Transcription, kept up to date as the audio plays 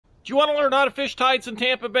you want to learn how to fish tides in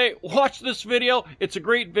Tampa Bay? Watch this video. It's a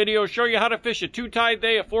great video. Show you how to fish a 2-tide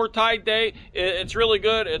day, a 4-tide day. It's really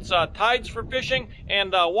good. It's tides for fishing.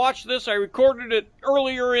 And watch this. I recorded it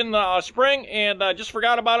earlier in the spring and just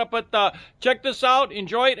forgot about it. But check this out.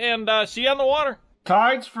 Enjoy it and see you on the water.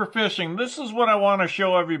 Tides for fishing. This is what I want to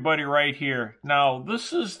show everybody right here. Now,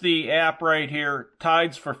 this is the app right here,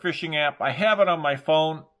 Tides for Fishing app. I have it on my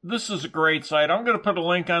phone. This is a great site. I'm going to put a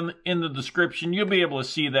link in the description. You'll be able to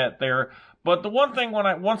see that there. But the one thing,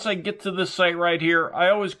 once I get to this site right here, I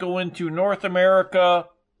always go into North America,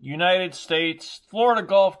 United States, Florida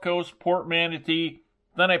Gulf Coast, Port Manatee.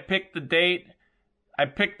 Then I pick the date. I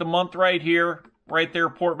pick the month right here, right there,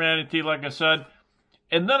 Port Manatee, like I said.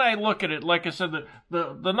 And then I look at it, like I said,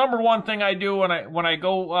 the number one thing I do when I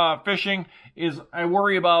go fishing is I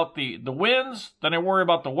worry about the winds, then I worry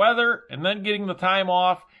about the weather, and then getting the time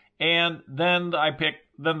off, and then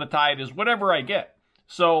then the tide is whatever I get.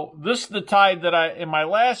 So this is the tide that in my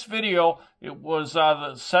last video, it was the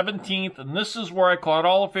 17th, and this is where I caught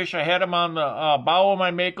all the fish. I had them on the bow of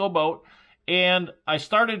my Mako boat, and I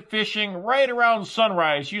started fishing right around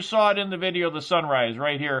sunrise. You saw it in the video, the sunrise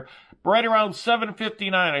right here. Right around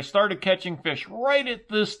 7:59, I started catching fish right at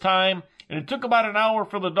this time, and it took about an hour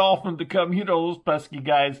for the dolphin to come, you know, those pesky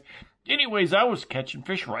guys. Anyways, I was catching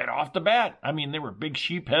fish right off the bat. I mean, they were big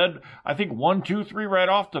sheephead, I think 1, 2, 3 right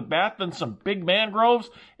off the bat, then some big mangroves,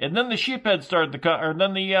 and then the sheephead started to come, or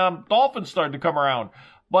then the dolphins started to come around.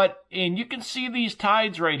 And you can see these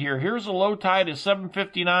tides right here. Here's a low tide at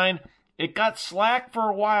 7:59. It got slack for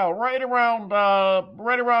a while, right around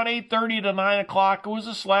 8:30 to 9 o'clock. It was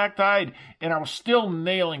a slack tide, and I was still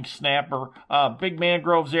nailing snapper, big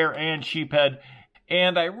mangroves there, and sheephead.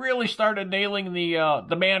 And I really started nailing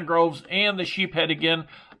the mangroves and the sheephead again.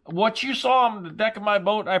 What you saw on the deck of my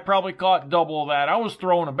boat, I probably caught double of that. I was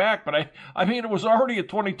throwing them back, but I mean, it was already a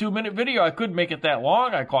 22-minute video. I couldn't make it that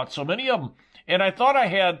long. I caught so many of them. And I thought I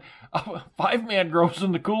had 5 mangroves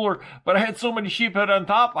in the cooler, but I had so many sheephead on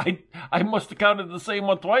top, I must have counted the same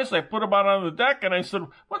one twice. I put them out on the deck, and I said,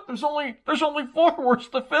 what, there's only 4, where's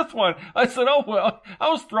the 5th one? I said, oh, well, I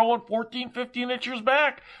was throwing 14, 15 inches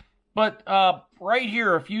back. But right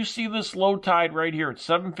here, if you see this low tide right here at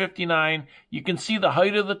 7:59, you can see the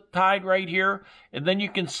height of the tide right here, and then you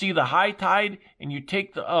can see the high tide, and you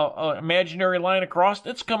take the imaginary line across,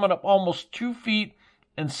 it's coming up almost 2 feet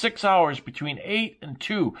in 6 hours, between 8 and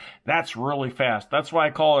 2. That's really fast. That's why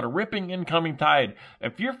I call it a ripping incoming tide.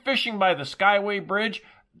 If you're fishing by the Skyway Bridge,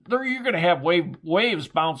 you're going to have waves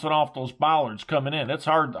bouncing off those bollards coming in. It's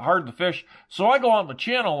hard to fish. So I go on the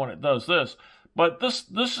channel when it does this. But this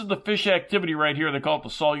is the fish activity right here. They call it the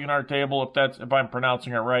Solunar table, if I'm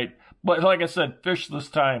pronouncing it right. But like I said, fish this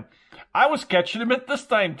time. I was catching them at this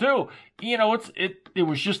time too. You know, it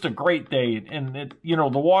was just a great day, and you know,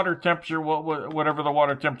 the water temperature, whatever the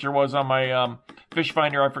water temperature was on my fish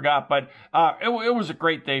finder, I forgot, but it was a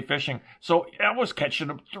great day fishing. So I was catching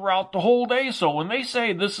them throughout the whole day. So when they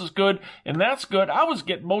say this is good and that's good, I was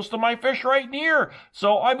getting most of my fish right in here.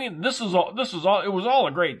 So I mean, this is all. It was all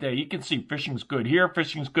a great day. You can see fishing's good here,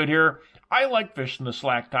 fishing's good here. I like fishing the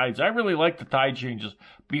slack tides. I really like the tide changes.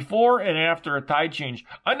 Before and after a tide change,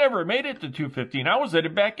 I never made it to 2:15. I was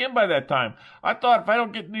headed back in by that time. I thought if I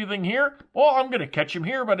don't get anything here, well, I'm going to catch them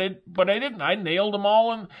here, but I didn't. I nailed them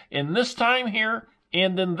all in this time here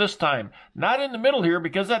and then this time. Not in the middle here,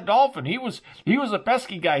 because that dolphin, he was a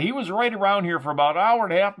pesky guy. He was right around here for about an hour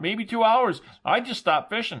and a half, maybe 2 hours. I just stopped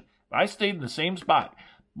fishing. I stayed in the same spot.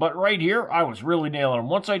 But right here, I was really nailing them.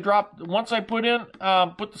 Once I put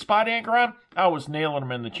the spot anchor on, I was nailing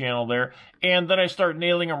them in the channel there. And then I started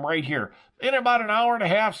nailing them right here in about an hour and a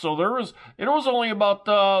half. So it was only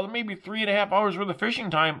about maybe 3.5 hours worth of fishing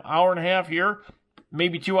time. Hour and a half here,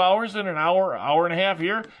 maybe 2 hours, and an hour and a half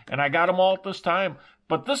here. And I got them all at this time.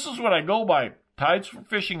 But this is what I go by. Tides for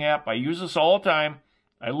Fishing app. I use this all the time.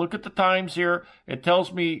 I look at the times here. It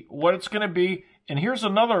tells me what it's going to be. And here's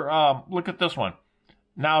another, look at this one.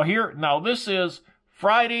 Now this is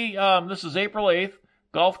Friday, this is April 8th,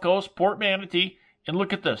 Gulf Coast, Port Manatee, and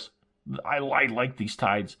look at this. I like these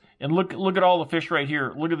tides. And look at all the fish right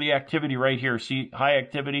here. Look at the activity right here. See, high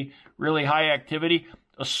activity, really high activity.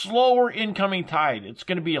 A slower incoming tide. It's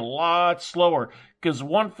going to be a lot slower, because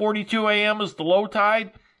 1:42 a.m. is the low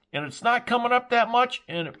tide, and it's not coming up that much.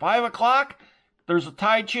 And at 5 o'clock, there's a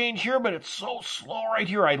tide change here, but it's so slow right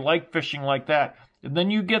here. I like fishing like that. And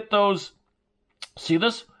then you get those. See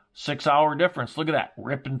this? 6 hour difference. Look at that.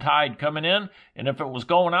 Ripping tide coming in. And if it was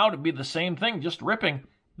going out, it'd be the same thing, just ripping.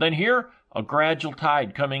 Then here, a gradual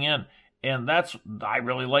tide coming in. And I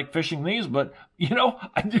really like fishing these, but, you know,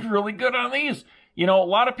 I did really good on these. You know, a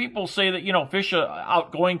lot of people say that, you know, fish a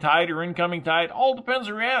outgoing tide or incoming tide. All depends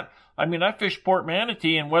where you're at. I mean, I fish Port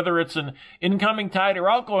Manatee, and whether it's an incoming tide or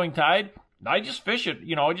outgoing tide, I just fish it.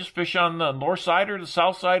 You know, I just fish on the north side or the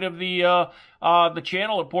south side of the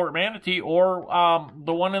channel at Port Manatee, or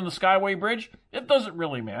the one in the Skyway Bridge. It doesn't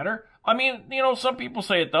really matter. I mean, you know, some people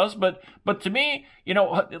say it does, but to me, you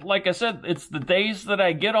know, like I said, it's the days that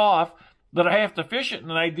I get off that I have to fish it,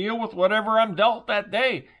 and I deal with whatever I'm dealt that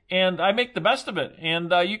day, and I make the best of it,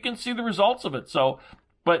 and you can see the results of it. So,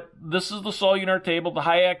 but this is the Solunar table, the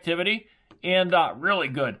high activity, and really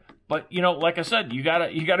good. But, you know, like I said, you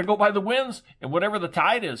gotta go by the winds and whatever the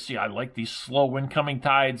tide is. See, I like these slow incoming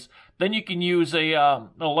tides. Then you can use a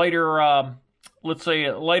lighter, let's say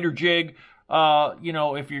a lighter jig. You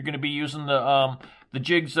know, if you're going to be using the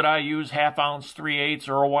jigs that I use, 1/2 ounce, 3/8,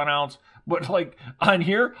 or a 1 ounce. But like on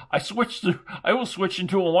here, I will switch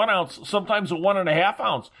into a 1 ounce, sometimes a 1.5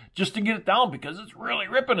 ounce, just to get it down because it's really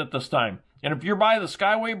ripping at this time. And if you're by the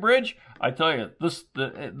Skyway Bridge, I tell you,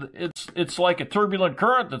 it's like a turbulent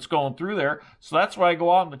current that's going through there. So that's why I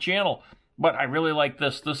go out on the channel. But I really like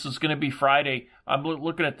this. This is going to be Friday. I'm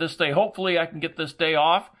looking at this day. Hopefully I can get this day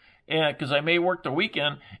off, and because I may work the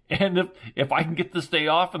weekend. And if I can get this day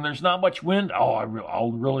off and there's not much wind, oh,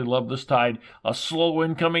 I'll really love this tide. A slow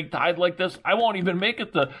incoming tide like this, I won't even make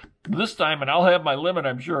it this time, and I'll have my limit,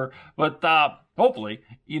 I'm sure. But hopefully,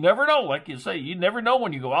 you never know. Like you say, you never know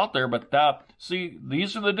when you go out there. But see,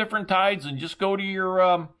 these are the different tides, and just go to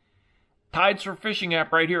your Tides for Fishing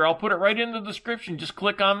app right here. I'll put it right in the description. Just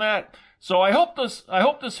click on that. So I hope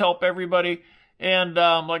this helped everybody. And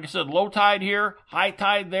like I said, low tide here, high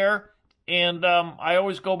tide there. And I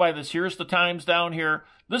always go by this. Here's the times down here.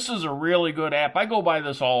 This is a really good app. I go by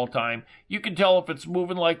this all the time. You can tell if it's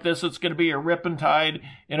moving like this, it's going to be a ripping tide.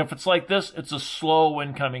 And if it's like this, it's a slow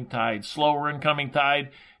incoming tide, slower incoming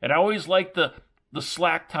tide. And I always like the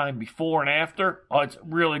slack time before and after. Oh, it's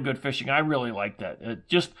really good fishing. I really like that. It's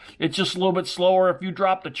just a little bit slower. If you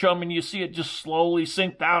drop the chum and you see it just slowly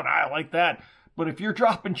sink down, I like that. But if you're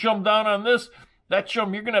dropping chum down on this, that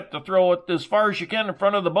chum, you're going to have to throw it as far as you can in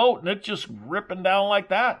front of the boat, and it's just ripping down like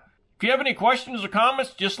that. If you have any questions or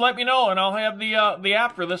comments, just let me know, and I'll have the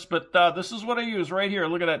app for this. But this is what I use right here.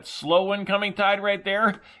 Look at that slow incoming tide right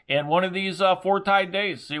there, and one of these 4 tide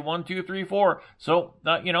days. See, 1, 2, 3, 4. So,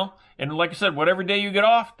 you know, and like I said, whatever day you get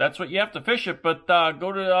off, that's what you have to fish it. But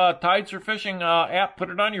go to Tides for Fishing app, put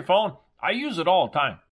it on your phone. I use it all the time.